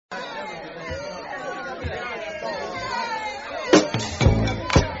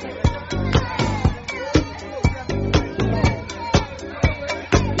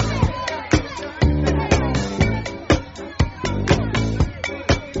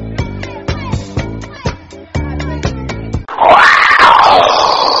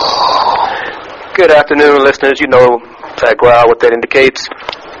Good afternoon, listeners. You know that growl, what that indicates.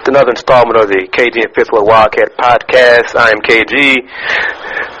 It's another installment of the KG and Fifth Ward Wildcat podcast. I am KG.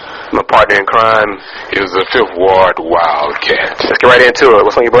 My partner in crime is the Fifth Ward Wildcat. Let's get right into it.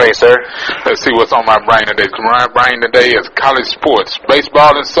 What's on your brain, sir? Let's see what's on my brain today. My brain today is college sports,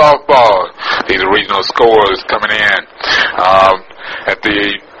 baseball and softball. These are regional scores coming in at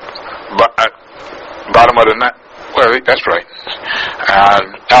the bottom of the night. Well, that's right.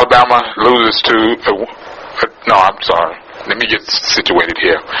 Alabama loses to... no, I'm sorry. Let me get situated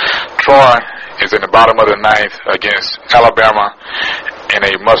here. Troy is in the bottom of the ninth against Alabama in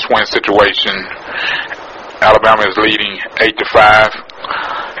a must-win situation. Alabama is leading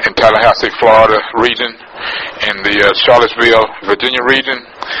 8-5 in Tallahassee, Florida region. In the Charlottesville, Virginia region,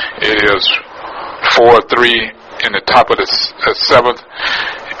 it is 4-3 in the top of the seventh.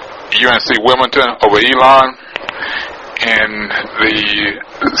 UNC Wilmington over Elon. In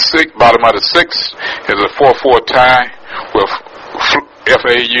the bottom of the sixth is a 4-4 tie with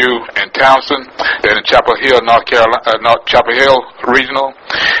FAU and Townsend. Then in Chapel Hill, Chapel Hill Regional,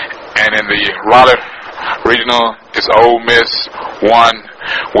 and in the Raleigh Regional, it's Ole Miss 1,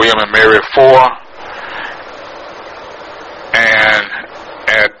 William and Mary 4, and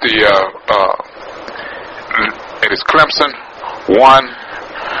at the it is Clemson 1.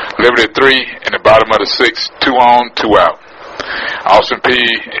 Liberty 3 in the bottom of the sixth, 2 on, 2 out. Austin P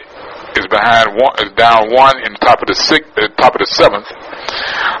is down 1 in the top of the seventh.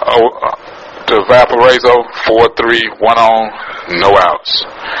 To Valparaiso 4-3, 1 on, no outs.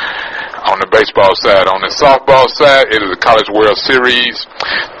 On the baseball side, on the softball side, it is the College World Series.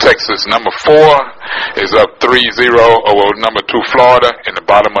 Texas number 4 is up 3-0 over number 2 Florida in the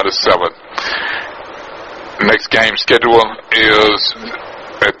bottom of the seventh. Next game schedule is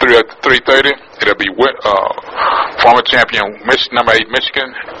at 3:30, it'll be former champion number 8 Michigan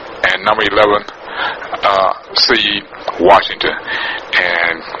and number 11 seed Washington.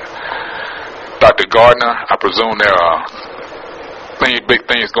 And Dr. Gardner, I presume there are big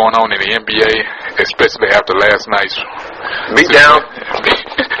things going on in the NBA, especially after last night's beatdown.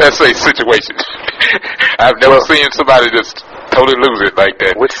 Let's say situation. I've never seen somebody just totally lose it like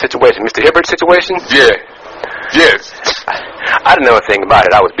that. Which situation? Mr. Hibbert situation? Yeah. Yes. I didn't know a thing about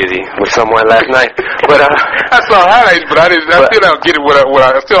it. I was busy with someone last night. But I saw highlights, but I still don't get it. What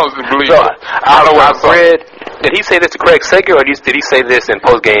I still don't believe. So I read. Did he say this to Craig Sager, or did he say this in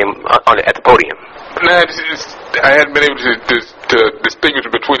post game at the podium? Nah, I hadn't been able to distinguish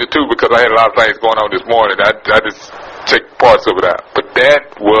between the two because I had a lot of things going on this morning. I just checked parts of it out. But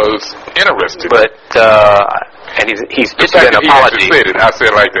that was interesting. But and he's issued an apology. I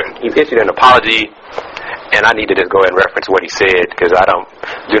said it like that. He's issued an apology. And I need to just go ahead and reference what he said, because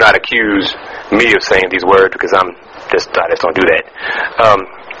do not accuse me of saying these words, because I just don't do that.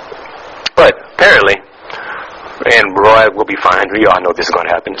 But apparently, and Roy will be fine. We all know this is going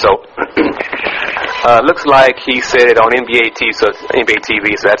to happen. So looks like he said it on NBA TV, so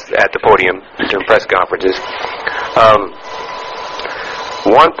that's at the podium during press conferences.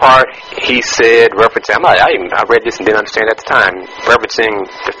 One part he said, referencing, I read this and didn't understand at the time, referencing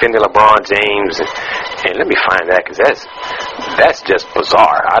defending LeBron James, and let me find that, because that's just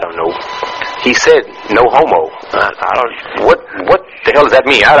bizarre. I don't know. He said no homo. What the hell does that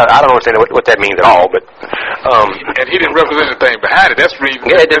mean? I don't understand what that means at all. But and he didn't represent anything behind it. That's the reason.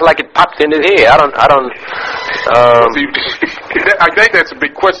 Yeah, just like it popped in his head. I don't. I think that's a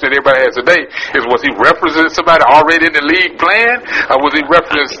big question that everybody has today. Was he representing somebody already in the league playing, or was he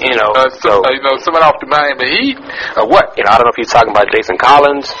representing somebody off the Miami Heat, or what? I don't know if he's talking about Jason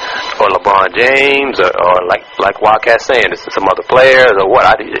Collins or LeBron James or like Wildcat saying, it's some other players or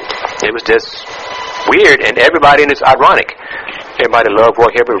what. It was just weird, and everybody, and it's ironic. Everybody loved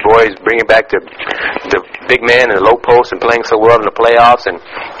Roy Hibbert. Roy's bringing back the big man in the low post and playing so well in the playoffs, and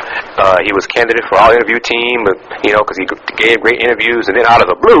he was candidate for all-interview team, but because he gave great interviews, and then out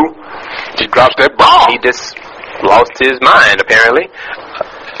of the blue, he drops that bomb. He just lost his mind, apparently.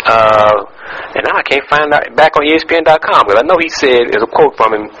 And now I can't find out back on ESPN.com, because I know he said, there's a quote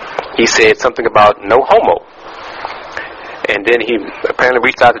from him, he said something about no homo. And then he apparently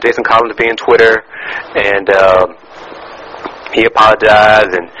reached out to Jason Collins via Twitter, and he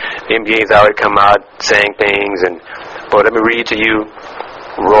apologized, and the NBA's already come out saying things. But let me read to you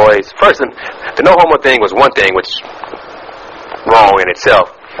Roy's first. The no homo thing was one thing, which wrong in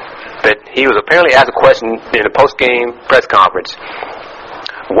itself. But he was apparently asked a question in a post-game press conference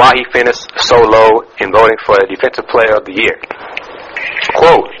why he finished so low in voting for the Defensive Player of the Year.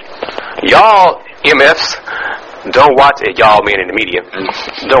 Quote, y'all MFs don't watch it, y'all meaning the media,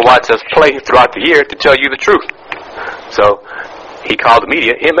 don't watch us play throughout the year to tell you the truth. So he called the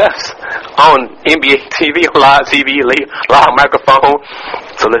media MFs on NBA TV, live TV, live microphone.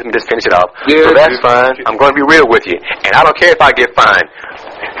 So let me just finish it off. Yeah, so that's fine. I'm going to be real with you. And I don't care if I get fined.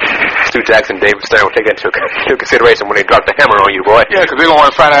 Stu Jackson, David Stern will take that into consideration when they drop the hammer on you, boy. Yeah, because they don't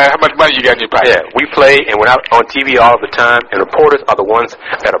want to find out how much money you got in your pocket. Yeah, we play and we're out on TV all the time, and reporters are the ones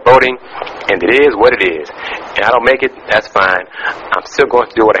that are voting, and it is what it is. And I don't make it, that's fine. I'm still going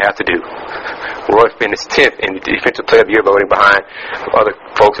to do what I have to do. Roy finished 10th in the Defensive Player of the Year voting behind other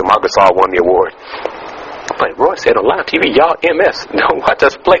folks, and Marc Gasol won the award. But Roy said on live TV, y'all MFs don't watch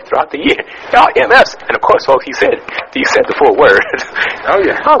us play throughout the year. Y'all MFs. And of course, folks, he said the full word. Oh,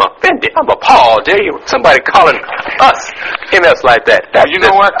 yeah. I'm offended. I'm appalled. There you, somebody calling us MFs like that. You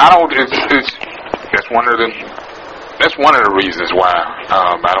know what? I don't. That's one of the reasons why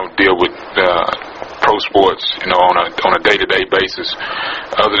I don't deal with pro sports, on a day-to-day basis,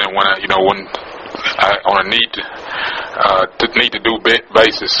 other than when on a need to do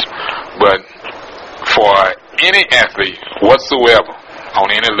basis, but. For any athlete whatsoever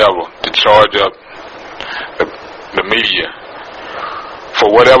on any level to charge up the media for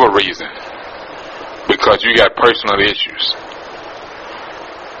whatever reason because you got personal issues,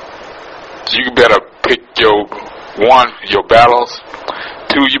 you better pick your battles.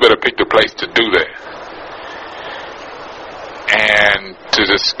 2, you better pick the place to do that. And to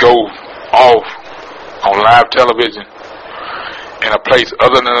just go off on live television in a place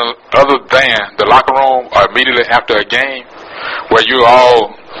other than the locker room or immediately after a game where you're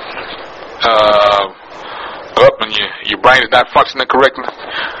all up and your brain is not functioning correctly,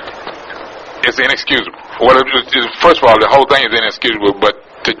 it's inexcusable. First of all, the whole thing is inexcusable, but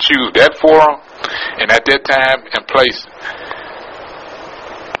to choose that forum and at that time and place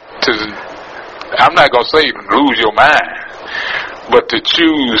I'm not going to say lose your mind, but to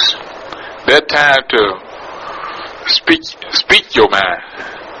choose that time to speak your mind.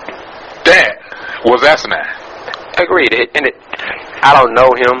 That was asinine. Agreed. I don't know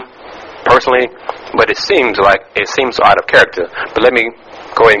him personally, but it seems out of character. But let me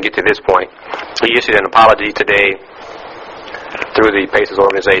go ahead and get to this point. He issued an apology today through the Pacers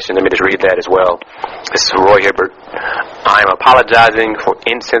organization. Let me just read that as well. This is Roy Hibbert. I am apologizing for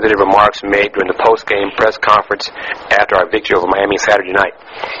insensitive remarks made during the post-game press conference after our victory over Miami Saturday night.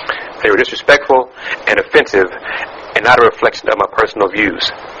 They were disrespectful and offensive and not a reflection of my personal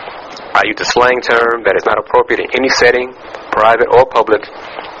views. I used a slang term that is not appropriate in any setting, private or public,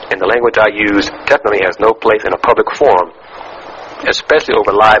 and the language I use definitely has no place in a public forum, especially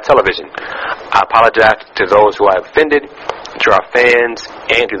over live television. I apologize to those who I offended, to our fans,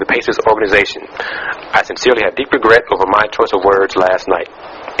 and to the Pacers organization. I sincerely have deep regret over my choice of words last night.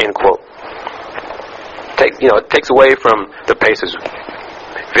 End quote. It takes away from the Pacers'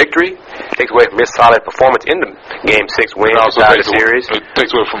 victory, takes away from his solid performance in the Game 6 win of the series. It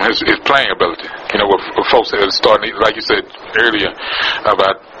takes away from his playing ability. What folks are starting, like you said earlier,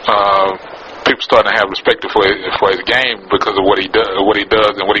 about people starting to have respect for his game because of what he does and what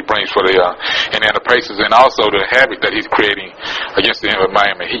he brings for the Indiana Pacers, and also the havoc that he's creating against the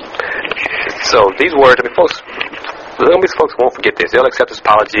Miami Heat. So these words, folks won't forget this. They'll accept his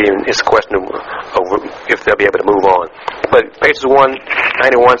apology, and it's a question of if they'll be able to move on. But Pacers won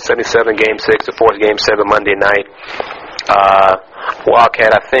 91-77 Game 6, the fourth Game 7 Monday night.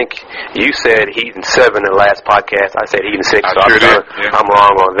 Wildcat, I think you said Heat in 7 in the last podcast. I said Heat in 6, so I'm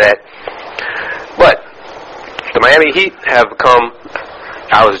wrong on that. But the Miami Heat have come.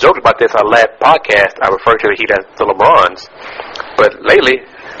 I was joking about this on the last podcast. I referred to the Heat as the LeBrons, but lately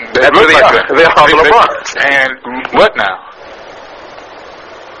that's what they are. They are the LeBrons. And what now?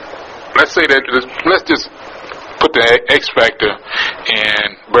 Let's say that. Let's just put the X factor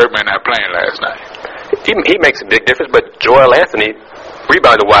in Birdman not playing last night. He makes a big difference, but Joel Anthony,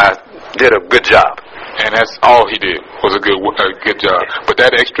 rebounding-wise, did a good job. And that's all he did was a good job. But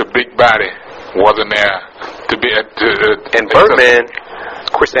that extra big body wasn't there to be and Birdman,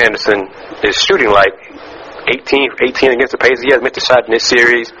 Chris Anderson, is shooting like 18 against the Pacers. He hasn't missed a shot in this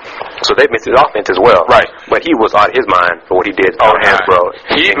series, so they've missed his offense as well. Right. But he was out of his mind for what he did on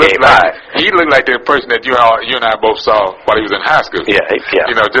Hansbrough. He looked like the person that you and I both saw while he was in high school. Yeah.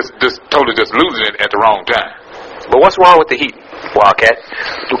 Just totally just losing it at the wrong time. But what's wrong with the Heat, Wildcat?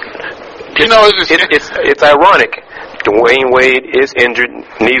 It's ironic. Dwayne Wade is injured,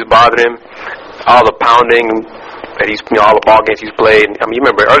 knees bother him, all the pounding that all the ball games he's played. I mean, you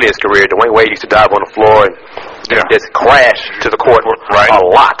remember early in his career, Dwayne Wade used to dive on the floor and just crash to the court a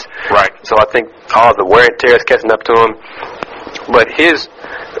lot. Right. So I think all the wear and tear is catching up to him. But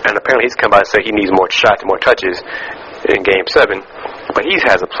apparently he's come out and said he needs more shots and more touches in Game 7. but he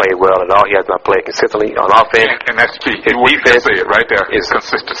hasn't played well at all. He has not played consistently on offense. And that's key. His defense say it right there is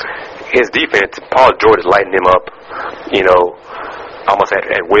consistency. His defense, Paul George is lighting him up, almost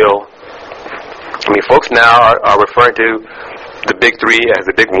at will. I mean, folks now are referring to the big three as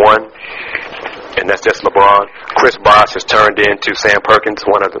the big one, and that's just LeBron. Chris Bosh has turned into Sam Perkins,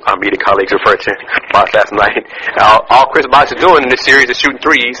 one of our media colleagues referred to Bosh last night. All Chris Bosh is doing in this series is shooting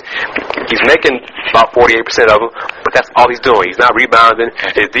threes. He's making about 48% of them, but that's all he's doing. He's not rebounding.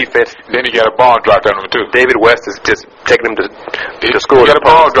 His defense. Then he got a ball dropped on him, too. David West is just taking him to school. He got a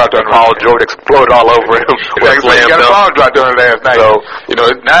ball dropped on him. Paul George exploded all over him. He got a ball dropped on him last night. So,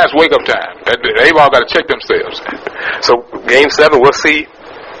 now it's wake-up time. They've all got to check themselves. So, Game 7, we'll see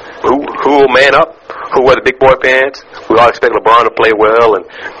who will man up, who wear the big boy pants. We all expect LeBron to play well, and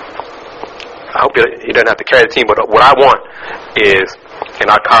I hope he doesn't have to carry the team. But what I want is,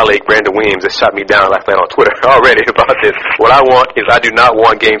 and our colleague Brandon Williams has shot me down last night on Twitter already about this. What I want is I do not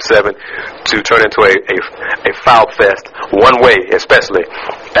want Game 7 to turn into a foul fest one way, especially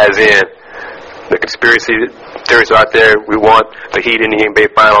as in the conspiracy theories are out there. We want the Heat in the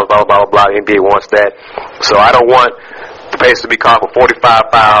NBA Finals, blah, blah, blah, blah. The NBA wants that. So I don't want the Pacers to be called for 45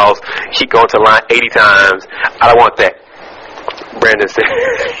 fouls, Heat going to the line 80 times. I don't want that. Brandon said,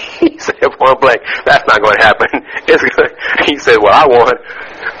 he said point blank, that's not going to happen. He said, well,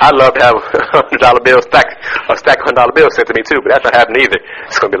 I'd love to have a $100 bill stack of $100 bills sent to me too, but that's not happening either.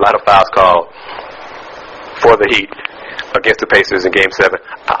 It's going to be a lot of fouls called for the Heat against the Pacers in Game 7.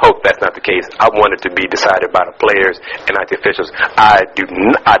 I hope that's not the case. I want it to be decided by the players and not the officials. I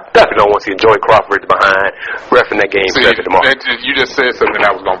definitely don't want to see Joey Crawford behind reffing that Game 7 tomorrow. You just said something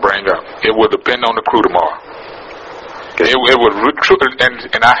I was going to bring up. It will depend on the crew tomorrow. It would,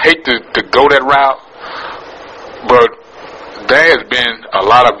 and I hate to go that route, but there has been a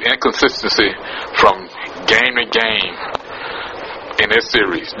lot of inconsistency from game to game in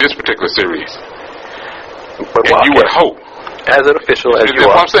this particular series. But and you would hope, as an official, as you are,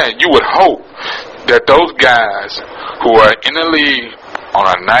 what I'm saying, you would hope that those guys who are in the league on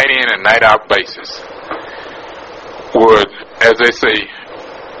a night in and night out basis would, as they say,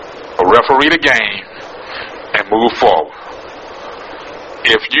 referee the game and move forward.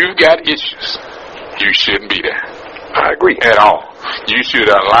 If you've got issues, you shouldn't be there. I agree. At all. You should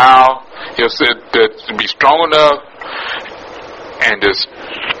allow yourself to be strong enough and just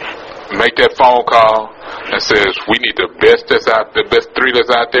make that phone call and says we need the best three that's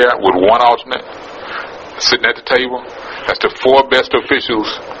out there with one alternate sitting at the table. That's the 4 best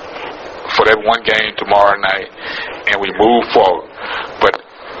officials for that one game tomorrow night, and we move forward. But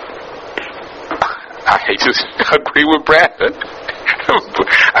I hate to agree with Brandon.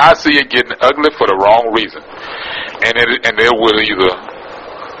 I see it getting ugly for the wrong reason, and it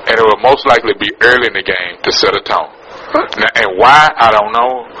will most likely be early in the game to set a tone. Now, and why, I don't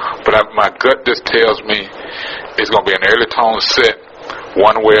know, but my gut just tells me it's going to be an early tone set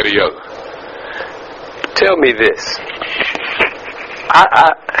one way or the other. Tell me this.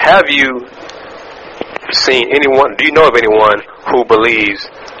 Have you seen anyone, do you know of anyone who believes,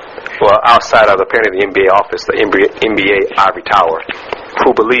 well, outside of apparently the NBA office, the NBA Ivory Tower,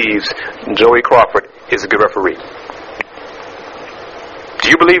 who believes Joey Crawford is a good referee? Do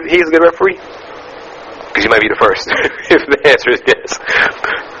you believe he's a good referee? Because you might be the first, if the answer is yes.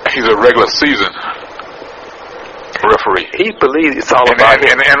 He's a regular season referee. He believes it's all about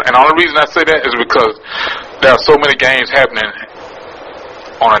him. And the only reason I say that is because there are so many games happening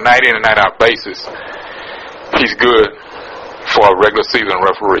on a night in and night out basis. He's good for a regular season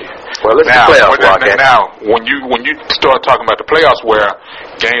referee. Well, let's now, when you start talking about the playoffs where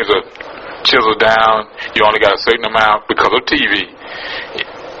games are chiseled down, you only got a certain amount because of TV.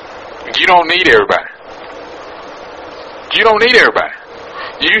 You don't need everybody. You don't need everybody.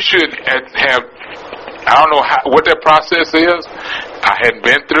 You should have, I don't know what that process is. I hadn't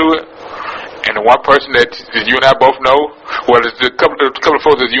been through it. And the one person that you and I both know, well, there's a couple of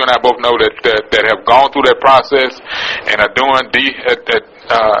folks that you and I both know that have gone through that process and are doing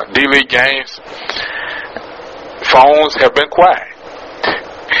D-League games, phones have been quiet.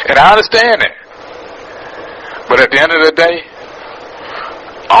 And I understand that. But at the end of the day,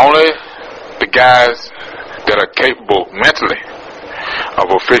 only the guys that are capable mentally of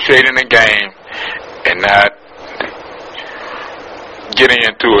officiating the game and not getting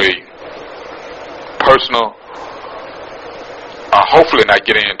into a personal, hopefully not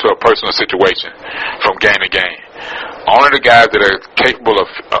getting into a personal situation from game to game. Only the guys that are capable of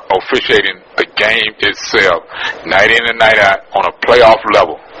officiating the game itself, night in and night out, on a playoff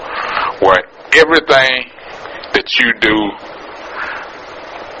level, where everything that you do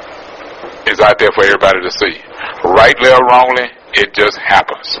is out there for everybody to see. Rightly or wrongly, It just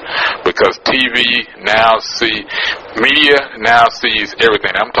happens because media now sees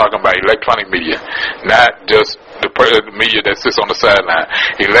everything. I'm talking about electronic media, not just the media that sits on the sideline.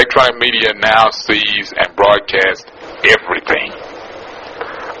 Electronic media now sees and broadcasts everything.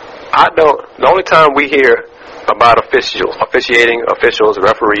 I know the only time we hear about officiating officials,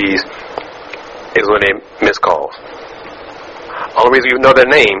 referees, is when they miss calls. Only reason you know their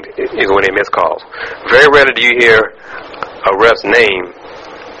name is when they miss calls. Very rarely do you hear a ref's name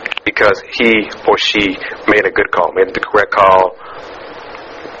because he or she made a good call, made the correct call.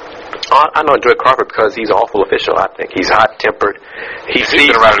 I know Joey Crawford because he's an awful official. I think he's hot-tempered. He's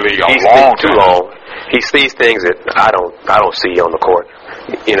been around the league too long. He sees things that I don't see on the court.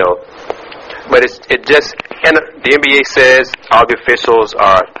 You know, but it just, and the NBA says all the officials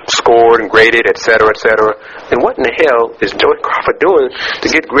are scored and graded, et cetera, et cetera. And what in the hell is Joey Crawford doing to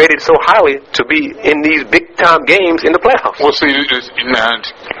get graded so highly to be in these big-time games in the playoffs? Well, see,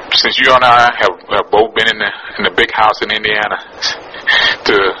 since you and I have both been in the big house in Indiana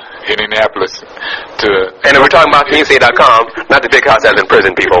to Indianapolis and we're talking about NCAA.com, not the big house as in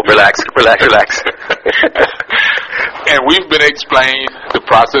prison, people. Relax. And we've been explaining the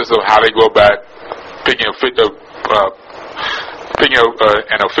process of how they go about picking an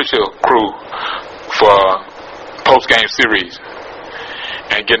official crew for post-game series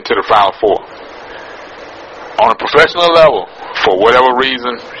and getting to the Final Four. On a professional level, for whatever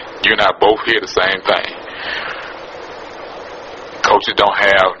reason, you and I both hear the same thing. Coaches don't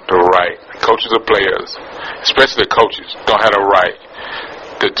have the right. Coaches or players, especially the coaches, don't have the right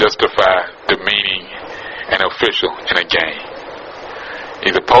to justify demeaning an official in a game,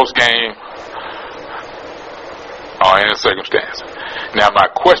 either post-game or in a circumstance. Now, my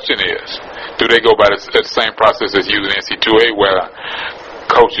question is, do they go by the same process as using NC2A where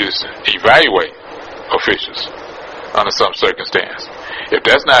coaches evaluate officials under some circumstance? If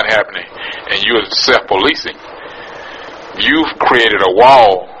that's not happening and you're self-policing, you've created a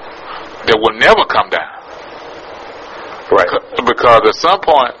wall that will never come down. Right. Because at some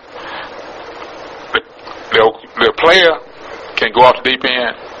point, the player can go off the deep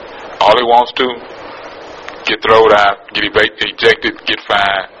end all he wants to, get thrown out, get ejected, get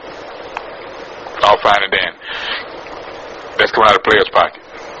fined, all fine and then. That's coming out of the player's pocket.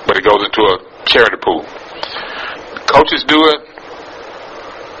 But it goes into a charity pool. Coaches do it.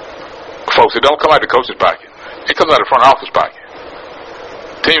 Folks, it don't come out of the coach's pocket. It comes out of the front office pocket.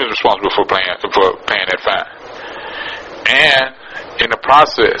 The team is responsible for paying that fine. And in the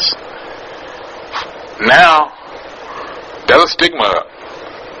process, now there's a stigma up.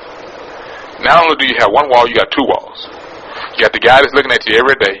 Not only do you have one wall, you got two walls. You got the guy that's looking at you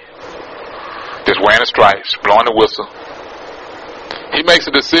every day, that's wearing the stripes, blowing the whistle. He makes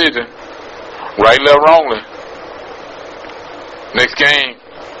a decision, rightly or wrongly. Next game,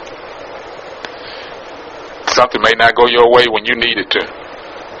 something may not go your way when you need it to.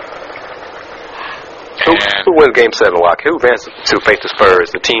 Who wins Game 7, Walk? Who advanced to face the Spurs,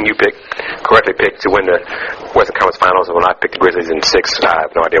 the team you correctly picked to win the Western Conference Finals? And when I picked the Grizzlies in 6, I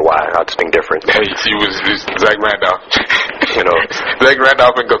have no idea why. I just think different. Hey, he was Zach Randolph. You know, Zach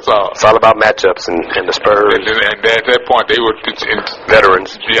Randolph and Gasol. It's all about matchups and the Spurs. And at that point, they were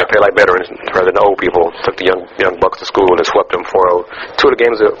veterans. Yeah, they play like veterans rather than old people. Took the young bucks to school and swept them 4-0. Two of the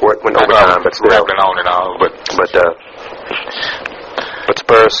games went overtime, but still. Rapping on and all, but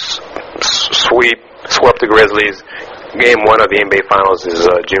Spurs swept the Grizzlies. Game 1 of the NBA Finals is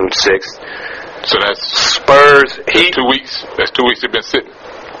June 6th. So that's Spurs. That's 2 weeks. That's 2 weeks they've been sitting.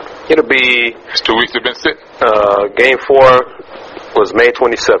 It'll be. It's 2 weeks they've been sitting. Game 4 was May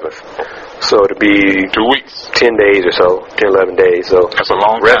 27th. So it'll be 2 weeks. 10 days or so. 10, 11 days. So that's a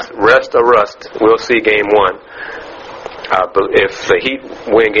long time. Rest or rust. We'll see Game 1. But if the Heat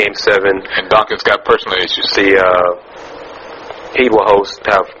win Game 7, and Duncan's got personal issues, the Heat will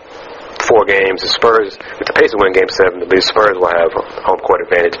have 4 games. The Spurs, if the Pacers win Game 7, the Spurs will have home court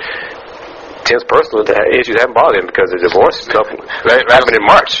advantage. Tim's personal issues haven't bothered him because the divorce stuff happened in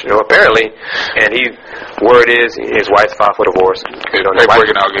March, apparently. And word is his wife's filed for divorce. He got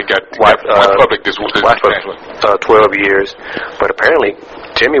public this 12 years. But apparently,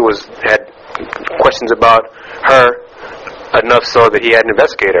 Jimmy had questions about her enough so that he had a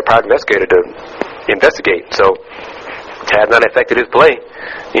private investigator to investigate. So it has not affected his play.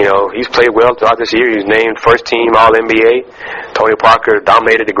 He's played well throughout this year. He's named first team All-NBA. Tony Parker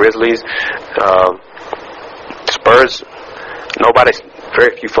dominated the Grizzlies. Spurs,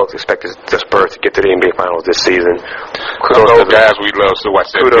 very few folks expected the Spurs to get to the NBA Finals this season. Kudos to guys we love to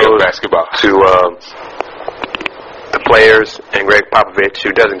watch that basketball. To the players and Greg Popovich,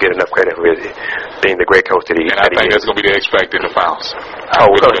 who doesn't get enough credit for being the great coach that he is. And I think that's going to be the X factor in the finals. Oh,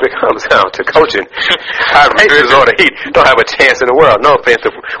 well, if it comes down to coaching, Pacers or the Heat don't have a chance in the world. No offense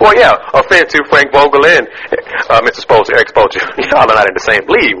to, offense to Frank Vogel and Mr. Spoelstra, Eric Spoelstra. Y'all are not in the same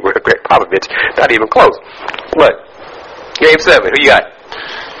league with Greg Popovich. Not even close. But Game 7, who you got?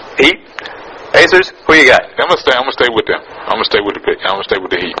 Heat? Pacers? Who you got? I'm gonna stay with them. I'm gonna stay with the pick. I'm gonna stay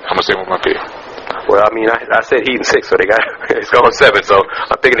with the Heat. I'm gonna stay with my pick. Well, I mean, I said Heat in 6, so it's going 7. So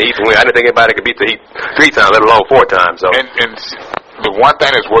I'm picking the Heat to win. I didn't think anybody could beat the Heat 3 times, let alone 4 times. So. And the one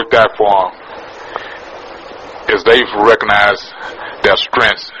thing that's worked out for them is they've recognized their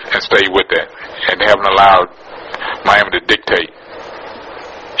strengths and stayed with that, and they haven't allowed Miami to dictate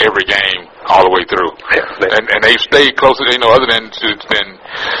every game all the way through. Yeah, and they've stayed closer, other than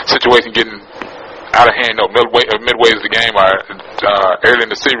situation getting out of hand, midway of the game or early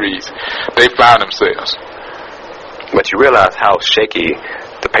in the series, they found themselves. But you realize how shaky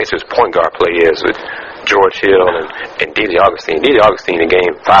the Pacers' point guard play is with George Hill and DJ Augustine. DJ Augustine in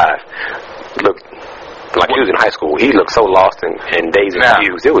Game 5 looked like he was in high school. He looked so lost and dazed and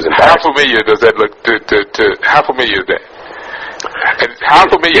confused. It was embarrassing. How familiar does that look? How familiar is that? And how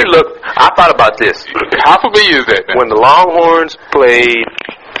familiar? I thought about this. How familiar is that? Man? When the Longhorns played.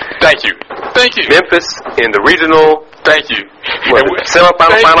 Thank you. Memphis in the regional. Thank you.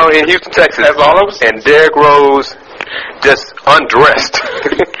 Semifinal in Houston, Texas. That's all I was. And Derrick Rose just undressed,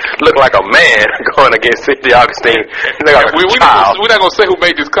 looked like a man going against DJ Augustine. We're not going to say who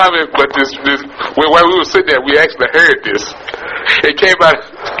made this comment, but while we were sitting there, we actually heard this. It came out of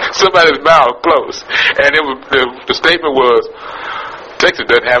somebody's mouth close, and the statement was, Texas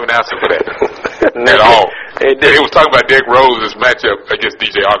doesn't have an answer for that at all. It was talking about Derrick Rose's matchup against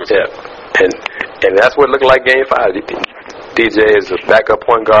DJ Augustine. Yeah. And that's what it looked like Game 5. DJ is a backup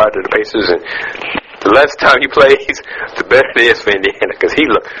point guard to the Pacers, and the less time he plays, the better it is for Indiana, because he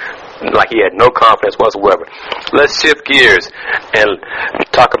looked like he had no confidence whatsoever. Let's shift gears and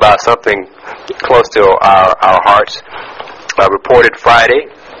talk about something close to our hearts. Reported Friday,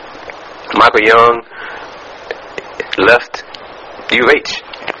 Michael Young left U of H.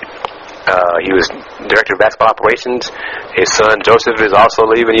 He was director of basketball operations. His son Joseph is also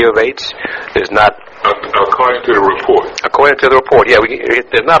leaving U of H. There's not, according to the report. According to the report, yeah.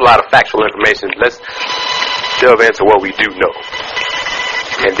 There's not a lot of factual information. Let's delve into what we do know.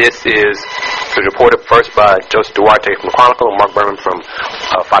 And this is reported first by Joseph Duarte from the Chronicle, Mark Berman from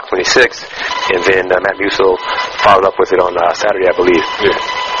Fox 26, and then Matt Musil followed up with it on Saturday, I believe. Yeah.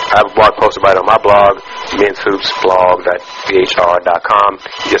 I have a blog post about it on my blog, menshoopsblog.bhr.com.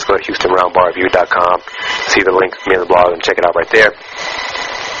 You just go to HoustonRoundBarReview.com, see the link in the blog, and check it out right there.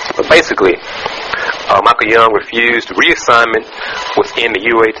 But basically, Michael Young refused reassignment within the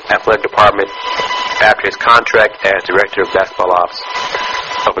UH athletic department after his contract as director of basketball ops,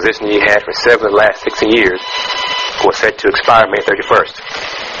 a position he had for 7 of the last 16 years, was set to expire May 31st.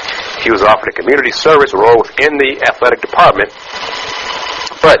 He was offered a community service role within the athletic department,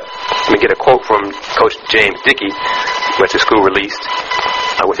 but let me get a quote from Coach James Dickey, which the school released.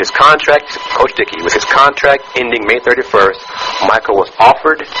 With his contract, Coach Dickey, with his contract ending May 31st, Michael was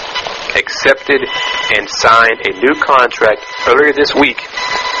offered, accepted, and signed a new contract earlier this week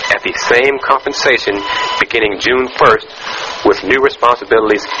at the same compensation beginning June 1st with new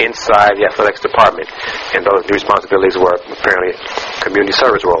responsibilities inside the athletics department. And those new responsibilities were apparently community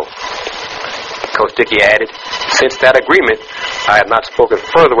service role. Coach Dickey added, since that agreement, I have not spoken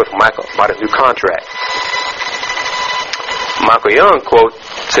further with Michael about his new contract. Michael Young, quote,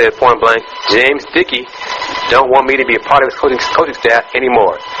 said point blank, James Dickey don't want me to be a part of his coaching staff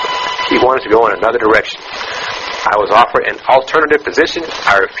anymore. He wanted to go in another direction. I was offered an alternative position.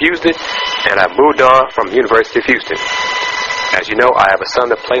 I refused it, and I moved on from the University of Houston. As you know, I have a son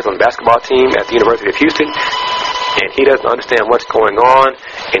that plays on the basketball team at the University of Houston, and he doesn't understand what's going on,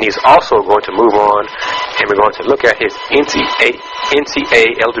 and he's also going to move on, and we're going to look at his NCAA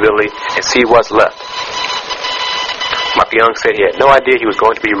eligibility and see what's left. Michael Young said he had no idea he was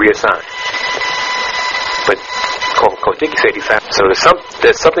going to be reassigned. But Coach Dickey said he found. So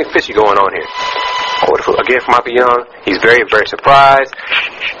there's something fishy going on here. Again, for Michael Young, he's very, very surprised.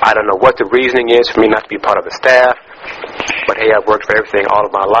 I don't know what the reasoning is for me not to be part of the staff. But hey, I've worked for everything all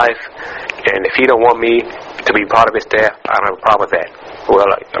of my life. And if he don't want me to be part of his staff, I don't have a problem with that.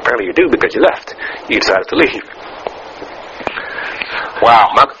 Well, apparently you do, because you left. You decided to leave.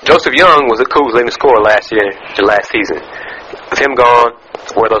 Wow. Joseph Young was a Cougs leading scorer last season. With him gone,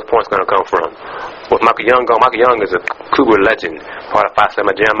 where are those points going to come from? With Michael Young gone, Michael Young is a Cougar legend, part of Phi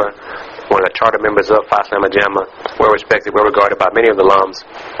Sigma Gamma, one of the charter members of Phi Sigma Gamma, well respected, well regarded by many of the alums.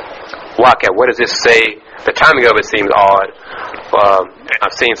 Wildcat, what does this say the timing of it seems odd.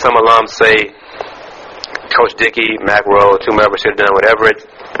 I've seen some alums say Coach Dickey, McEnroe, whomever should have done whatever it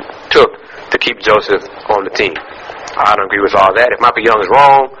took to keep Joseph on the team. I don't agree with all that. If Michael Young is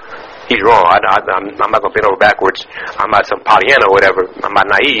wrong, he's wrong. I'm not going to bend over backwards. I'm not some Pollyanna or whatever. I'm not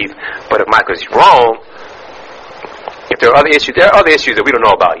naive. But if Michael's wrong, if there are other issues that we don't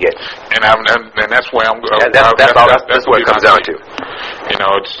know about yet. And that's where I'm going. That's what it comes down to. You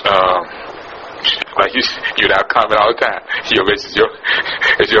know, it's like you now comment all the time. It's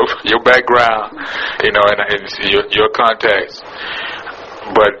your background, you know, and it's your contacts.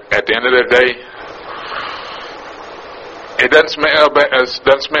 But at the end of the day, it doesn't smell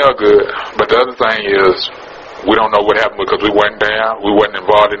good. But the other thing is, we don't know what happened because we weren't there. We weren't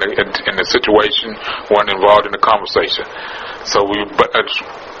involved in the situation. Weren't involved in the conversation. So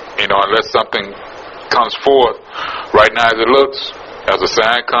you know, unless something comes forth, right now as it looks, as a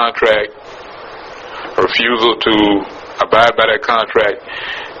signed contract, refusal to abide by that contract,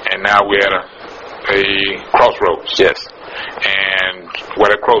 and now we're at a crossroads. Yes. And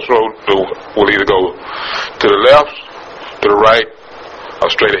where that crossroads will either go to the left, to the right, or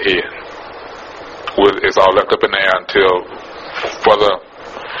straight ahead. It's all left up in the air until further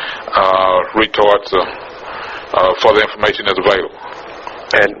retorts or further information is available.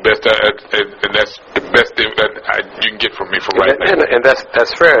 And that's the best thing that you can get from me for right now. And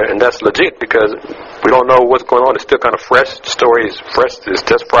that's fair, and that's legit, because we don't know what's going on. It's still kind of fresh. The story is fresh. It's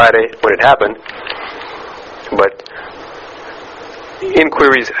just Friday when it happened. But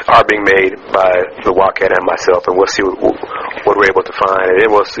inquiries are being made by the Wildcat and myself, and we'll see what we're able to find, and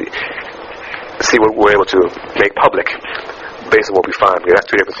then we'll see what we're able to make public based on what we find. Because that's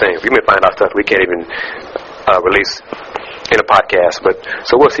two different things. We may find out stuff we can't even release in a podcast, but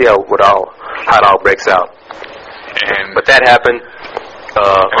so we'll see how it all breaks out. But that happened.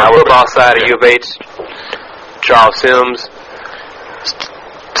 On the football side of U of H, Charles Sims,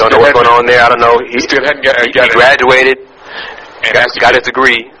 don't know what's going on there. I don't know. He still hadn't he graduated, and got his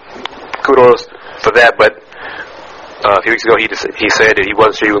degree. Kudos for that. But a few weeks ago, he said that he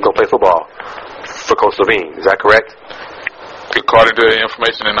wasn't sure he was going to play football for Coach Levine. Is that correct? According to the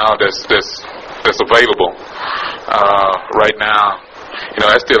information and all that's available right now, you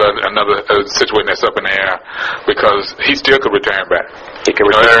know, that's still another situation that's up in the air, because he still could return back. He can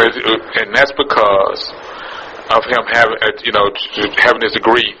return, and that's because of him having his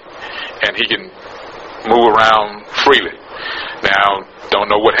degree, and he can move around freely. Now, don't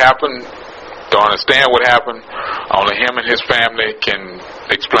know what happened. Don't understand what happened. Only him and his family can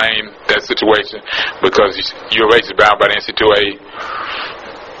explain that situation, because U of H is bound by the NC2A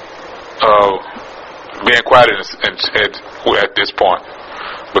being quiet at this point,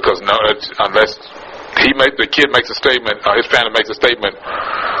 because unless the kid makes a statement, or his family makes a statement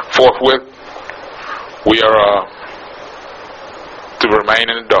forthwith, we are to remain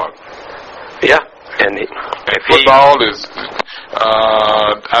in the dark. Yeah, and football is,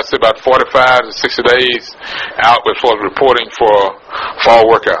 I'd say about 45 to 60 days out before reporting for fall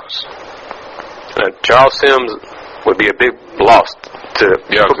workouts. Charles Sims would be a big loss to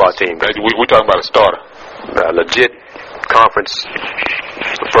the football team. We're talking about a starter. Legit conference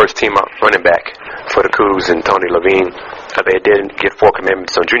first team running back for the Cougs and Tony Levine. They didn't get 4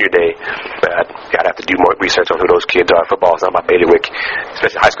 commitments on junior day. I'd have to do more research on who those kids are. Football is not my bailiwick,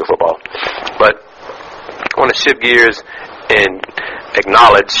 especially high school football. But I want to shift gears and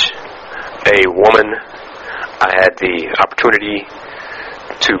acknowledge a woman I had the opportunity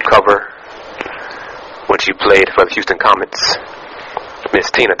to cover when she played for the Houston Comets. Miss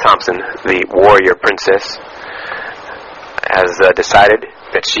Tina Thompson, the Warrior Princess, has decided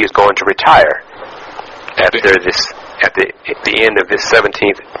that she is going to retire after the end of this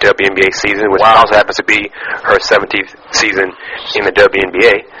 17th WNBA season, which also happens to be her 17th season in the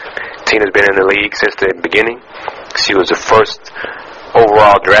WNBA. Tina's been in the league since the beginning. She was the first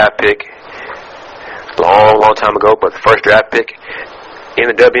overall draft pick long time ago, but the first draft pick in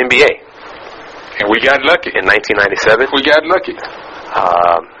the WNBA. And we got lucky. In 1997. We got lucky.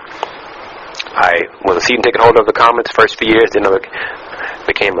 I was a season ticket holder of the Comets first few years, then I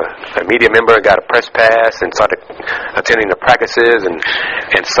became a media member, got a press pass, and started attending the practices and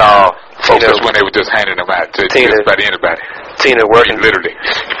saw folks. That's when they were just handing them out to just about anybody. Tina working. Literally.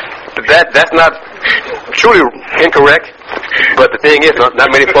 That's not truly incorrect, but the thing is,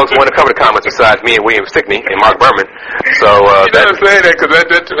 not many folks want to cover the Comets besides me and William Stickney and Mark Berman. So you don't say that, because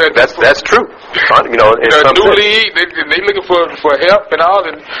that's true. You know, the new league, they looking for help and all,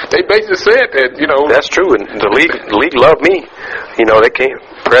 and they basically said that, you know. That's true, and the league loved me. You know, they came.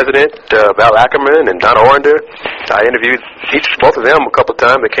 President Val Ackerman and Donna Orender. I interviewed both of them a couple of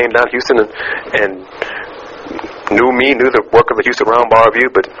times. They came down to Houston and knew me, knew the work of the Houston Round Bar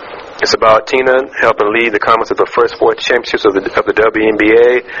Review, but it's about Tina helping lead the Comets to the first 4 championships of the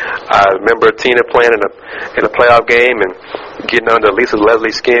WNBA. I remember Tina playing in a playoff game and getting under Lisa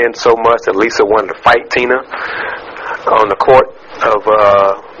Leslie's skin so much that Lisa wanted to fight Tina on the court of,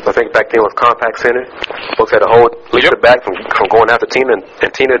 I think back then was Compaq Center. Folks had to hold Lisa back from going after Tina,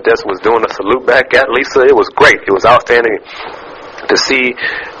 and Tina just was doing a salute back at Lisa. It was great. It was outstanding to see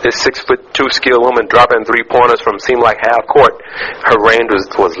this 6'2" skilled woman dropping 3-pointers from seemed like half court. Her range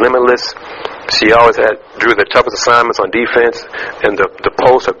was limitless. She always drew the toughest assignments on defense, and the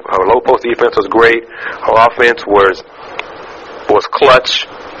post, her low post defense was great. Her offense was clutch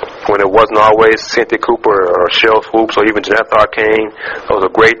when it wasn't always Cynthia Cooper or Shell Swoops or even Jeanette Arcane. It was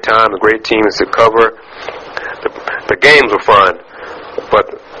a great time, a great team to cover. The games were fun, but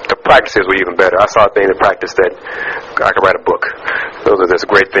the practices were even better. I saw things in practice that I could write a book. Those are just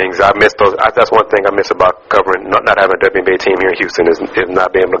great things. I miss those. That's one thing I miss about covering, not having a WNBA team here in Houston is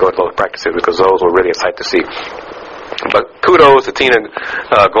not being able to go to those practices, because those were really a sight to see. But kudos to Tina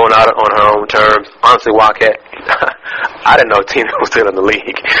going out on her own terms. Honestly, Wildcat, I didn't know Tina was still in the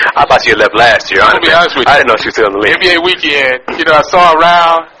league. I thought she had left last year. I'll be honest with you. I didn't know she was still in the league. NBA weekend, I saw her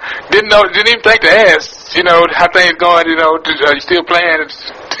around. Didn't even think to ask, how things going. Are you still playing?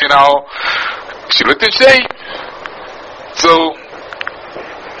 She looked in shape. So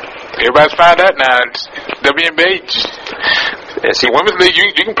everybody's found out now. WNBA. And she, women's league,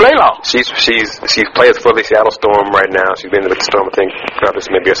 you can play long. She plays for the Seattle Storm right now. She's been with the Storm, I think, probably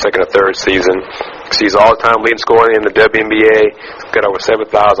maybe her second or third season. She's all-time leading scorer in the WNBA. Got over 7,000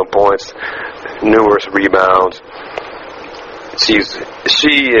 points, numerous rebounds. She is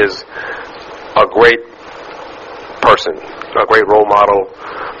a great person, a great role model.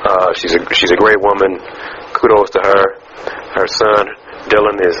 She's a great woman. Kudos to her. Her son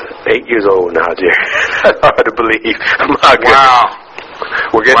Dylan is 8 years old now, Jerry. That's hard to believe. My goodness. Wow.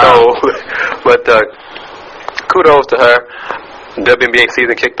 We're getting old. But kudos to her. WNBA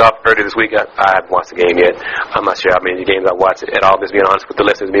season kicked off early this week. I haven't watched the game yet. I'm not sure how many games I watched at all. Just being honest with the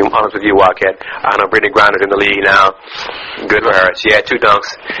listeners, being honest with you, Wildcat. I know Brittany Griner's in the league now. Good for her. She had 2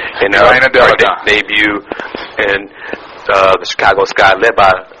 dunks in her debut. And the Chicago Sky, led by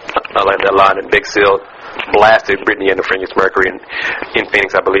Alana and Big Seal, blasted Brittany and the Phoenix Mercury in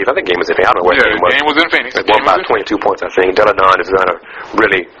Phoenix, I believe. I think the game was in Phoenix. I don't know what the game was in Phoenix. It won by 22 points, I think. Deladon is going to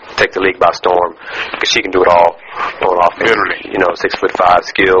really take the league by storm because she can do it all on offense. Literally. 6'5",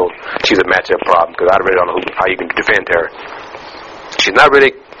 skilled. She's a matchup problem because I really don't know how you can defend her. She's not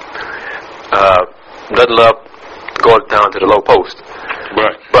really doesn't love going down to the low post.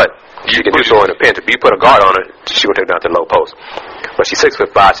 But she can do so in the pinch. If you put a guard on her, she will take it down to the low post. But she's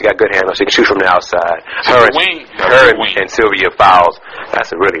 6'5". She got good handles. She can shoot from the outside. Her and Sylvia Fowles.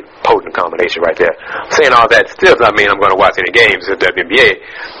 That's a really potent combination right there. Saying all that still does not mean I'm going to watch any games in the WNBA.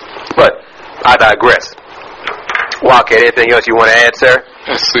 But I digress. Wildcat, anything else you want to add, sir?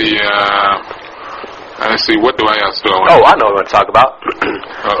 Let's see. What do I else do? Oh, I know what I'm going to talk about.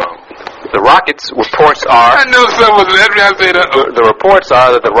 The Rockets reports are. I knew someone was say that. The reports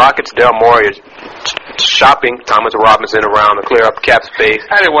are that the Rockets, Del Morey, is shopping Thomas Robinson around to clear up cap space.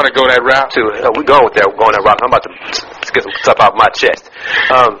 I didn't want to go that route. We're going with that. We're going that route. I'm about to get some stuff out of my chest.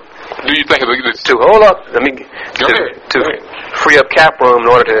 Do you think it's to hold up? To free up cap room in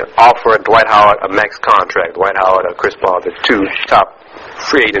order to offer Dwight Howard a max contract. Dwight Howard and Chris Paul, the 2 top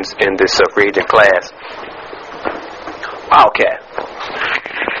free agents in this free agent class. Wildcat.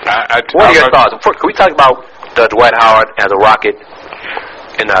 What are your thoughts? Can we talk about Dwight Howard as a Rocket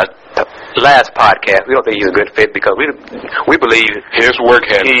in the last podcast? We don't think he's a good fit because we believe his work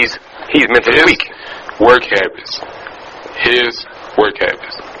habits. He's mentally weak. Work habits. His work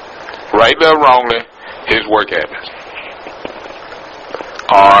habits. Rightly or wrongly, his work habits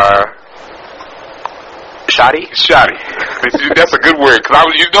are shoddy. That's a good word. Cause I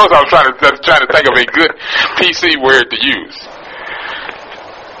was trying to think of a good PC word to use.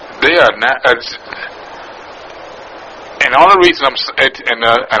 They are not. And the only reason and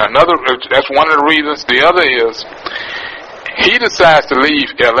another, that's one of the reasons. The other is he decides to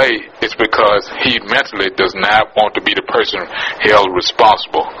leave LA is because he mentally does not want to be the person held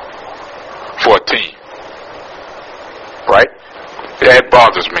responsible for a team. Right? That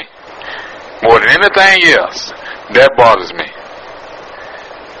bothers me. More than anything else, that bothers me.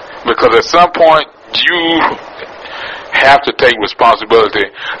 Because at some point, you have to take responsibility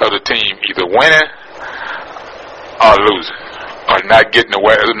of the team either winning or losing, or not getting the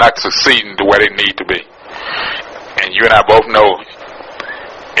way, not succeeding the way they need to be. And you and I both know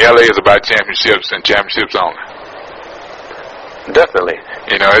LA is about championships and championships only. Definitely.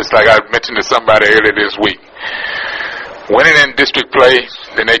 It's like I mentioned to somebody earlier this week. Winning in district play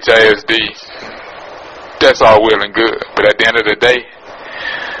in HISD, that's all well and good. But at the end of the day,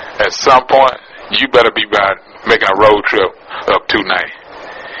 at some point, you better be making a road trip up 290.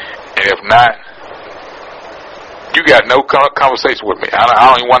 And if not, you got no conversation with me. I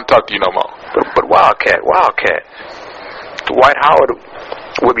don't even want to talk to you no more. But Wildcat. Dwight Howard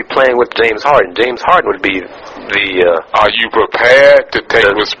would be playing with James Harden. James Harden would be the... Are you prepared to take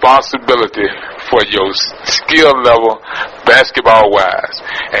responsibility for your skill level basketball-wise?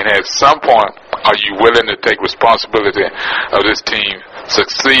 And at some point, are you willing to take responsibility of this team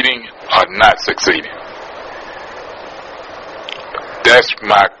succeeding or not succeeding? That's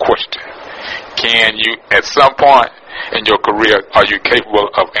my question. Can you, at some point in your career, are you capable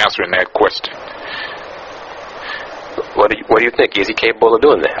of answering that question? What do you think? Is he capable of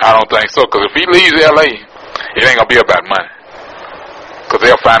doing that? I don't think so, because if he leaves L.A., it ain't going to be about money. Because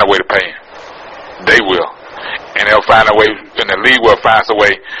they'll find a way to pay him. They will. And they'll find a way, and the league will find a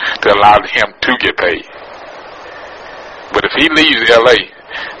way to allow him to get paid. But if he leaves L.A.,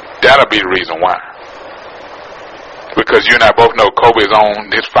 that'll be the reason why. Because you and I both know Kobe's on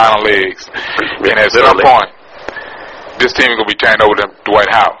his final legs. And at some point, this team is going to be turned over to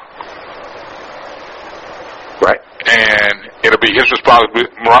Dwight Howard. Right. And it'll be his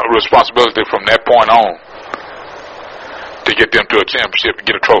responsibility from that point on to get them to a championship and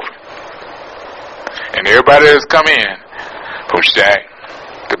get a trophy. And everybody that's come in, from Shaq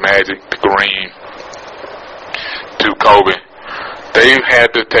to Magic to Kareem to Kobe, they've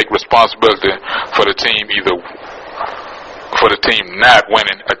had to take responsibility for the team not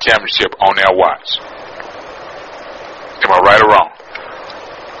winning a championship on their watch. Am I right or wrong?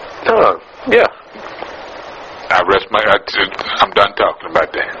 Yeah. I'm done talking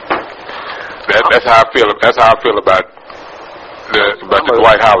about that. That's how I feel. That's how I feel about the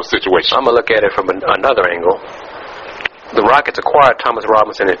Dwight Howard situation. I'm gonna look at it from another angle. The Rockets acquired Thomas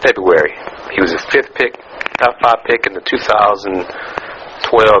Robinson in February. He was a top 5 pick in the 2012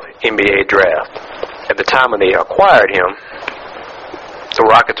 NBA draft. At the time when they acquired him, the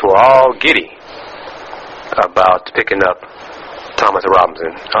Rockets were all giddy about picking up Thomas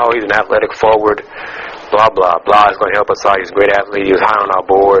Robinson. Oh, he's an athletic forward. Blah, blah, blah. He's going to help us out. He's a great athlete. He was high on our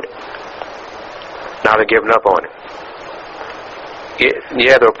board. Now they're giving up on him.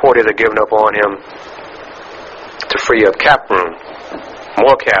 Yeah, the report is they're giving up on him to free up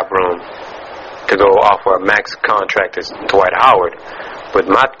more cap room, to go offer a max contract to Dwight Howard. But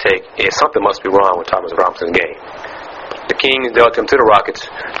my take is something must be wrong with Thomas Robinson's game. The Kings dealt him to the Rockets.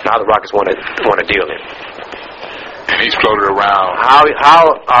 Now the Rockets want to deal him. And he's floated around. How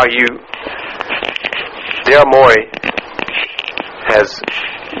are you? Daryl Morey has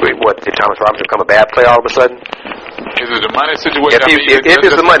did Thomas Robinson become a bad player all of a sudden? Is it a money situation? If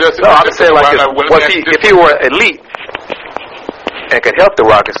it's the money, I'm saying like this. If he were elite and could help the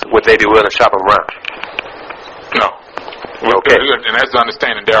Rockets, would they be willing to shop him around? No. Okay. And that's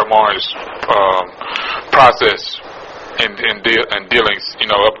understanding Daryl Morey's process in dealings,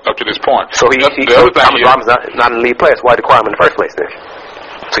 up to this point. So Thomas Robinson's not an elite player. So why did you acquire him in the first place then?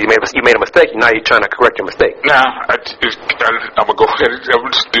 So you made a mistake. Now you're trying to correct your mistake. Now I'm gonna go ahead. I'm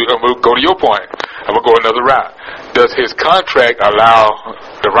gonna go to your point. I'm gonna go another route. Does his contract allow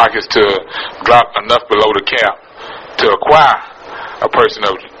the Rockets to drop enough below the cap to acquire a person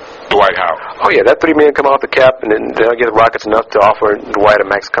of Dwight Howard? Oh yeah, that $3 million come off the cap, and then they'll give the Rockets enough to offer Dwight a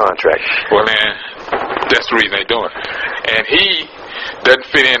max contract. Well, then that's the reason they're doing it. And he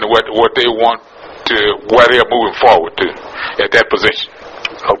doesn't fit into what they want to, where they're moving forward to at that position.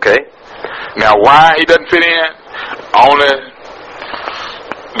 Okay. Now, why he doesn't fit in? Only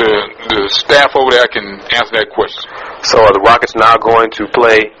the staff over there can answer that question. So are the Rockets now going to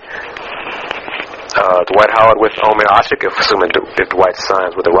play Dwight Howard with Omer Asik, assuming if Dwight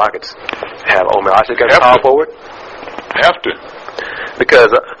signs with the Rockets? Have Omer Asik as power forward? Have to.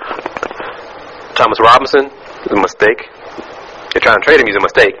 Because Thomas Robinson is a mistake. They're trying to trade him. He's a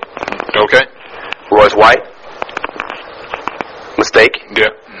mistake. Okay. Royce White. Mistake.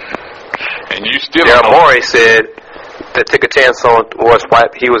 Yeah. And you still Daryl Morey said that took a chance on Royce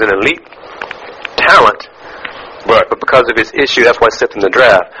White. He was an elite talent, but because of his issue, that's why he stepped in the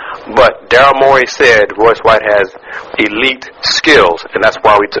draft. But Daryl Morey said Royce White has elite skills, and that's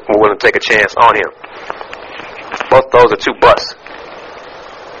why we're willing to take a chance on him. Both those are two busts.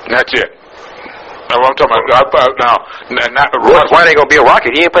 Not yet. Now, what I'm talking about now, Royce White ain't gonna be a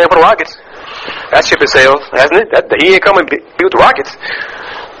Rocket. He ain't playing for the Rockets. That ship is sailed, hasn't it? He ain't coming to be with the Rockets.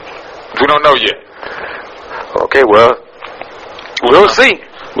 We don't know yet. Okay, well, we'll see.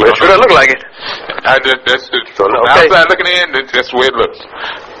 It sure doesn't look like it. From outside looking in, that's the way it looks.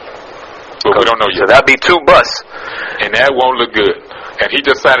 But we don't know yet. So that'll be 2 busts. And that won't look good. And he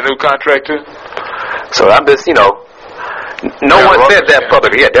just signed a new contract too. So I'm just, no one said that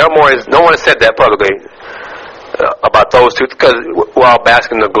publicly. Yeah, no one has said that publicly about those two, because while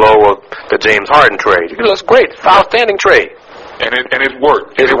basking the glow of the James Harden trade, it's great, outstanding trade. And it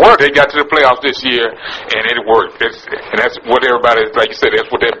worked. It worked. They got to the playoffs this year, and it worked. And that's what everybody, like you said,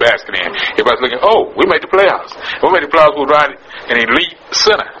 that's what they're basking in. Everybody's looking, we made the playoffs. We made the playoffs with an elite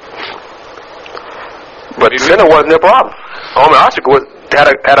center. But center wasn't their problem. Omer Asik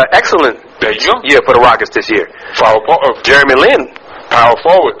had an excellent year for the Rockets this year. Jeremy Lin. Power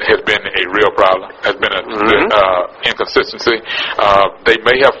forward has been a real problem. Has been an inconsistency. They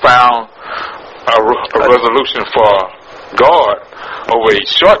may have found a resolution for guard over a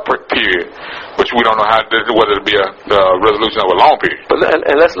short period, which we don't know whether it'll be a resolution over a long period.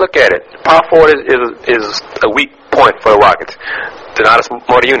 And let's look at it. Power forward is a weak point for the Rockets. Donatas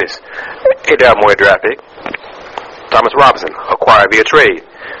Motiejunas, a Daryl Morey draft pick. Thomas Robinson, acquired via trade.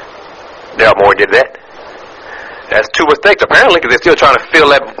 Daryl Morey did that. That's 2 mistakes apparently, because they're still trying to fill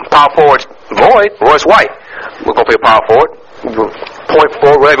that power forward void. Royce White, we're going to play power forward, point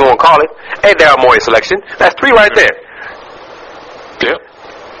forward, whatever you want to call it. A Daryl Morey selection. That's 3 right there. Yep.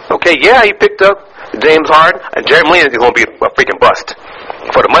 Okay, he picked up James Harden. And Jeremy Lin is going to be a freaking bust.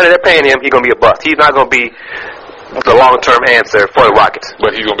 For the money they're paying him, he's going to be a bust. He's not going to be the long-term answer for the Rockets.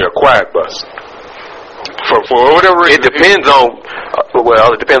 But he's going to be a quiet bust. For whatever reason. It depends on,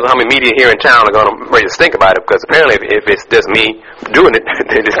 it depends on how many media here in town are going to ready to think about it, because apparently if it's just me doing it,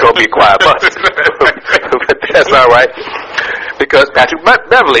 then it's going to be a quiet bust. But that's all right. Because Patrick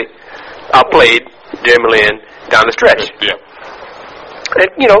Beverly outplayed Jeremy Lin down the stretch. Yeah. And,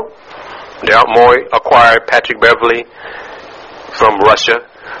 Daryl Morey acquired Patrick Beverly from Russia.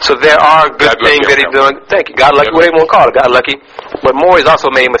 So there are good things that he's doing. Thank you. God lucky, whatever you want to call it. God lucky. But Morey's also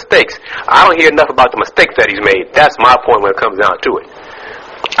made mistakes. I don't hear enough about the mistakes that he's made. That's my point when it comes down to it.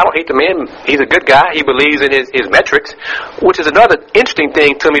 I don't hate the man. He's a good guy. He believes in his metrics, which is another interesting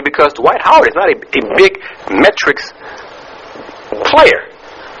thing to me, because Dwight Howard is not a big metrics player.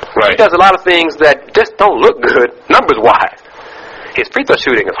 Right. He does a lot of things that just don't look good numbers-wise. His free throw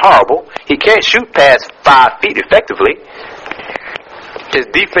shooting is horrible. He can't shoot past 5 feet effectively. His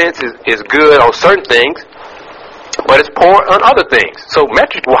defense is good on certain things, but it's poor on other things. So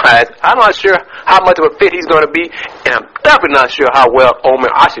metric-wise, I'm not sure how much of a fit he's going to be, and I'm definitely not sure how well Omer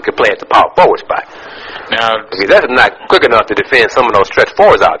Asik could play at the power forward spot. Now, because that's not quick enough to defend some of those stretch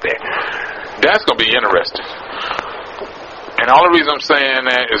forwards out there. That's going to be interesting. And the only reason I'm saying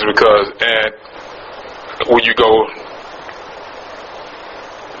that is because when you go,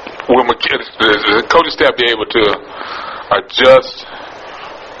 when the coaching staff be able to adjust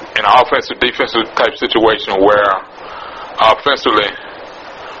in an offensive, defensive type situation where offensively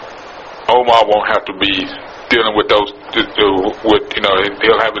Omar won't have to be dealing with those, he'll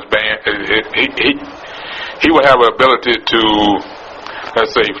have his band. He will have an ability to,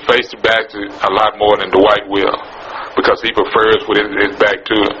 let's say, face the back a lot more than Dwight will, because he prefers with his back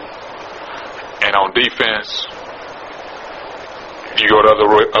to it. And on defense, you go the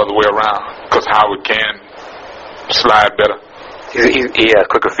other way around, because Howard can slide better. He has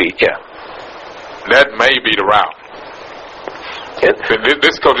quicker feet, yeah. That may be the route.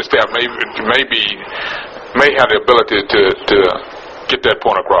 This coaching staff may have the ability to get that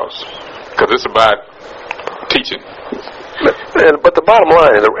point across, because it's about teaching. But the bottom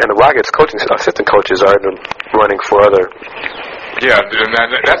line, and the Rockets assistant coaches are running for other. Yeah,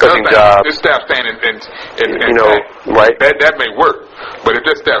 that's the thing. This staff staying right? That may work, but if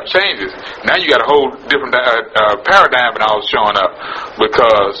this staff changes, now you got a whole different paradigm and all showing up.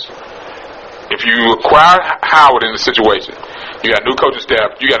 Because if you acquire Howard in the situation, you got new coaching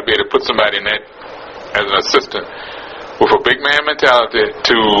staff. You got to be able to put somebody in that as an assistant with a big man mentality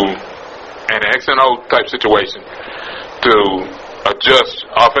to an X and O type situation to adjust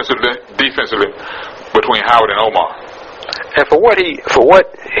offensively, defensively between Howard and Omar. And for what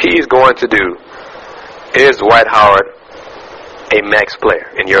he's going to do, is Dwight Howard a max player,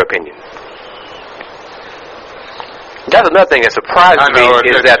 in your opinion? That's another thing that surprised me,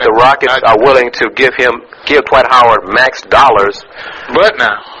 is that the Rockets are willing to give Dwight Howard max dollars. But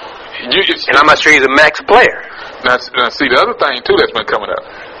now, and I'm not sure he's a max player. Now see, the other thing too that's been coming up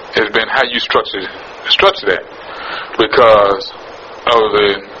has been how you structure that, because of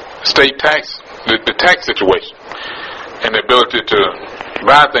the state tax, the tax situation, and the ability to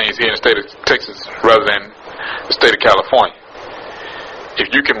buy things here in the state of Texas rather than the state of California. If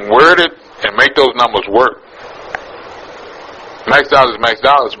you can word it and make those numbers work, max dollars is max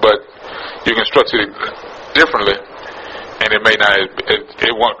dollars, but you can structure it differently and it may not.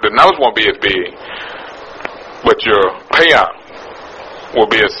 It won't. The numbers won't be as big, but your payout will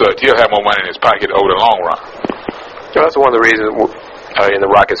be as such. He'll have more money in his pocket over the long run. So that's one of the reasons in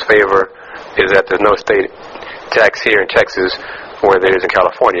the Rockets' favor is that there's no state tax here in Texas where there is in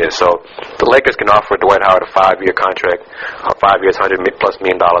California. So the Lakers can offer Dwight Howard a 5-year contract, 5 years, $100+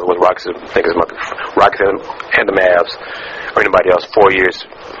 million. With Rockets, I think it's Rockets and the Mavs or anybody else, 4 years,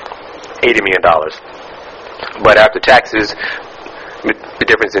 $80 million. But after taxes, the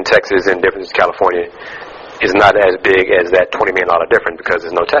difference in Texas and difference in California is not as big as that $20 million difference because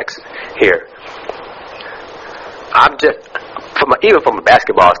there's no tax here. I'm just, even from a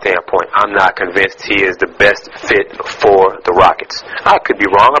basketball standpoint, I'm not convinced he is the best fit for the Rockets. I could be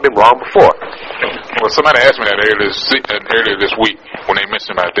wrong. I've been wrong before. Well, somebody asked me that earlier this week when they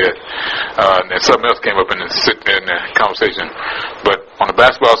mentioned about that, and something else came up in the conversation. But on the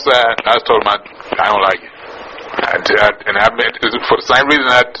basketball side, I told them I don't like it. And I meant, for the same reason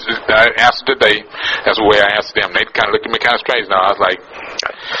I answered today, that's the way I answered them. They kind of looked at me kind of strange now. I was like,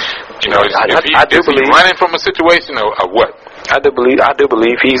 is he running from a situation or what? I do believe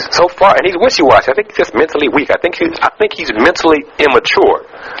he's so far, and he's wishy-washy. I think he's just mentally weak. I think he's mentally immature.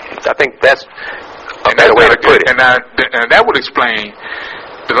 I think that's a better way to put it. And that would explain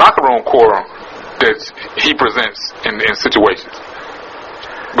the locker room quorum that he presents in situations.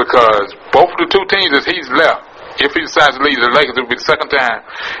 Because both of the two teams that he's left, if he decides to leave the Lakers, it will be the second time.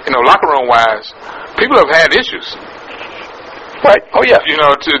 Locker room-wise, people have had issues. Right. Oh, yeah.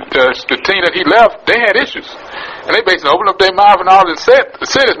 The team that he left, they had issues. And they basically opened up their mouth and all and said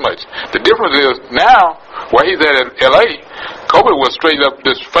as much. The difference is now, where he's at in L.A., Kobe will straight up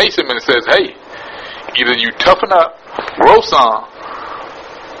just face him and says, hey, either you toughen up, grow some,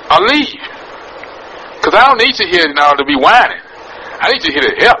 or leave. Because I don't need you here now to be whining. I need you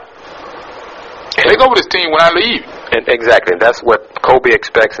here to help. Take over this team when I leave. And exactly. That's what Kobe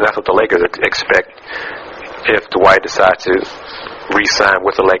expects, and that's what the Lakers expect if Dwight decides to re-sign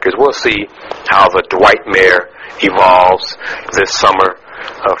with the Lakers. We'll see how the Dwight Mayer evolves this summer.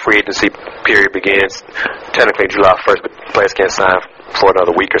 Free agency period begins technically July 1st, but players can't sign for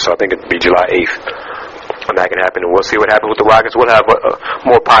another week or so. I think it'll be July 8th when that can happen. And we'll see what happens with the Rockets. We'll have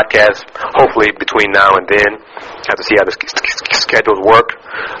more podcasts, hopefully, between now and then. Have to see how the schedules work.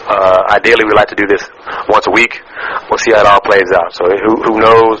 Ideally, we like to do this once a week. We'll see how it all plays out. So who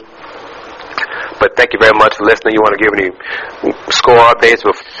knows? But thank you very much for listening. You want to give any score updates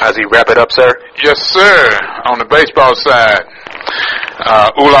as we wrap it up, sir? Yes, sir. On the baseball side,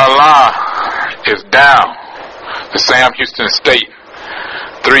 Ooh La La is down to Sam Houston State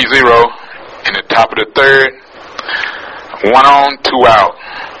 3-0 in the top of the third. 1 on, 2 out.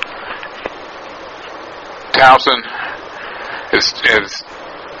 Townsend is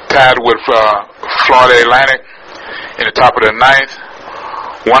tied with Florida Atlantic in the top of the ninth.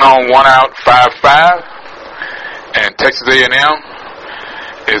 1 on, 1 out, 5-5. And Texas A&M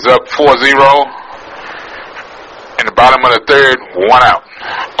is up 4-0 in the bottom of the third, 1 out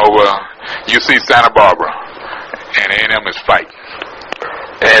over UC Santa Barbara. And A&M is fighting.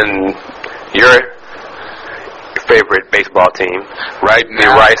 And your favorite baseball team, right now,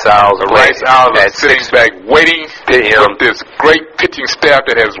 the Rice Owls. The Rice Owls are sitting back waiting with this great pitching staff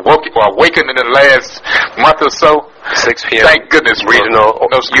that has awakened in the last month or so. 6 p.m. Thank goodness. Regional,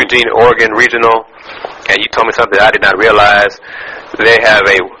 Eugene, Oregon regional. And you told me something I did not realize. They have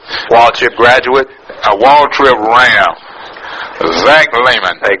a Waltrip graduate. A Waltrip Ram. Zach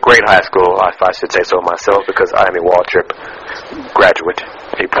Lehman. A great high school, if I should say so myself, because I am a Waltrip graduate.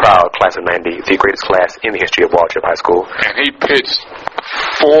 A proud class of 90, the greatest class in the history of Waltrip High School. And he pitched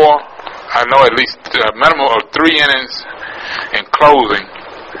at least a minimum of 3 innings in closing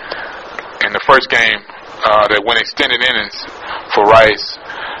in the first game that went extended innings for Rice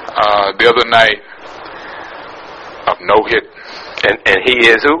the other night of no hit. And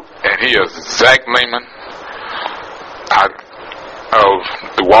he is who? And he is Zach Lehman of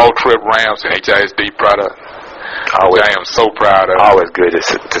the Waltrip Rams and HISD product. I am so proud of. Always good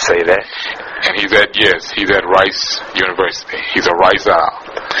to say that. And he's at Rice University. He's a Rice Owl,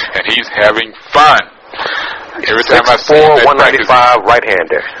 and he's having fun. Every time I see him, 195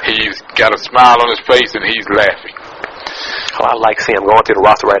 right-hander. He's got a smile on his face and he's laughing. Oh, I like seeing. I'm going through the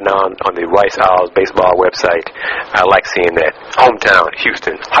roster right now on the Rice Owls baseball website. I like seeing that. Hometown,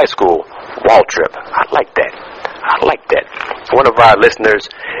 Houston, high school, Waltrip. I like that. One of our listeners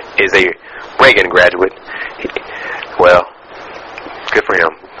is a Reagan graduate. Well, good for him.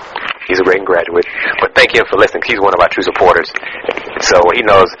 He's a Reagan graduate. But thank him for listening. He's one of our true supporters. So he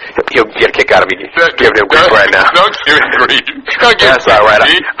knows he'll get a kick out of me giving him grief right now. Don't give him grief. That's all right.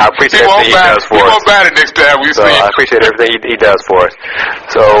 I appreciate everything he does for us. He won't bat it next time we see him. I appreciate everything he does for us.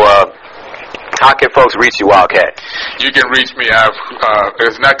 So, how can folks reach you, Wildcat? You can reach me.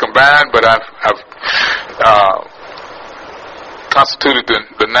 It's not combined, but I've constituted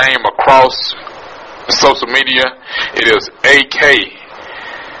the name across social media. It is AKSV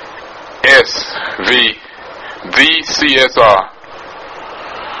the CSR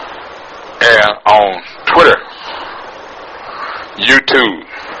and on Twitter, YouTube,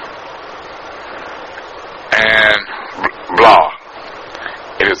 and blog.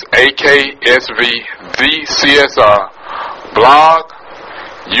 It is AKSV the CSR blog,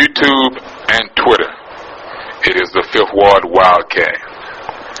 YouTube, and Twitter. It is the Fifth Ward Wildcat.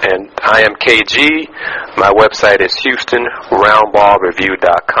 And I am KG. My website is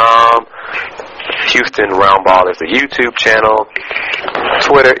HoustonRoundballReview.com. Houston Roundball is the YouTube channel.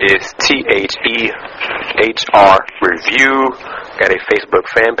 Twitter is THEHR Review. Got a Facebook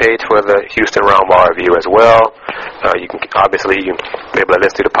fan page for the Houston Roundball Review as well. You can be able to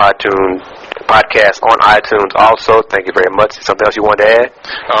listen to the podcast on iTunes also. Thank you very much. Something else you wanted to add?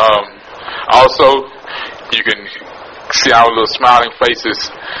 Also, you can see our little smiling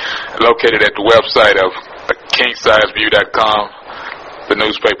faces located at the website of KingSizeView.com, the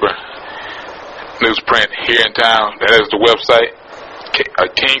newsprint here in town. That is the website,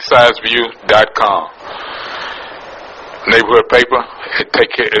 KingSizeView.com. Neighborhood paper. It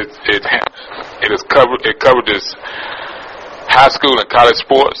covered this high school and college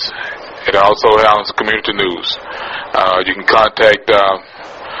sports. It also has community news. You can contact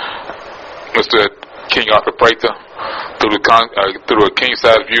Mr. King Arthur Prather through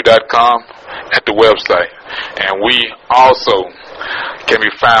KingSizeView.com at the website. And we also can be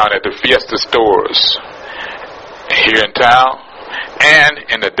found at the Fiesta stores here in town and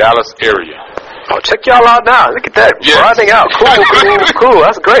in the Dallas area. Oh, check y'all out now. Look at that. Yes. Broadening out. Cool.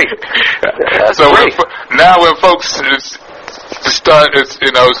 That's great. That's so great. Now when folks start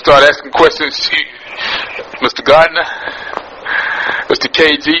asking questions, Mr. Gardner, Mr.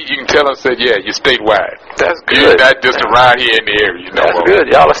 KG, you can tell them, said, yeah, you're statewide. That's good. You're not just around here in the area. That's good.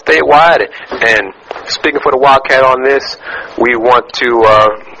 Y'all are statewide. And speaking for the Wildcat on this, we want to,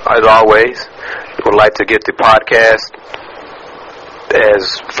 as always, would like to get the podcast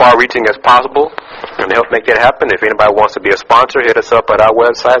as far-reaching as possible and help make that happen. If anybody wants to be a sponsor, hit us up at our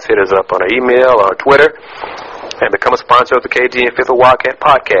websites, hit us up on our email or Twitter, and become a sponsor of the KG and Fifth Wildcat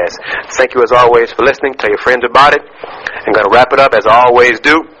podcast. Thank you as always for listening. Tell your friends about it. I'm going to wrap it up as I always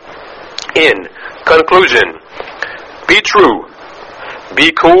do. In conclusion, be true,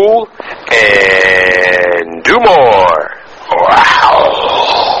 be cool, and do more.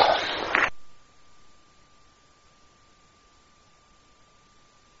 Wow.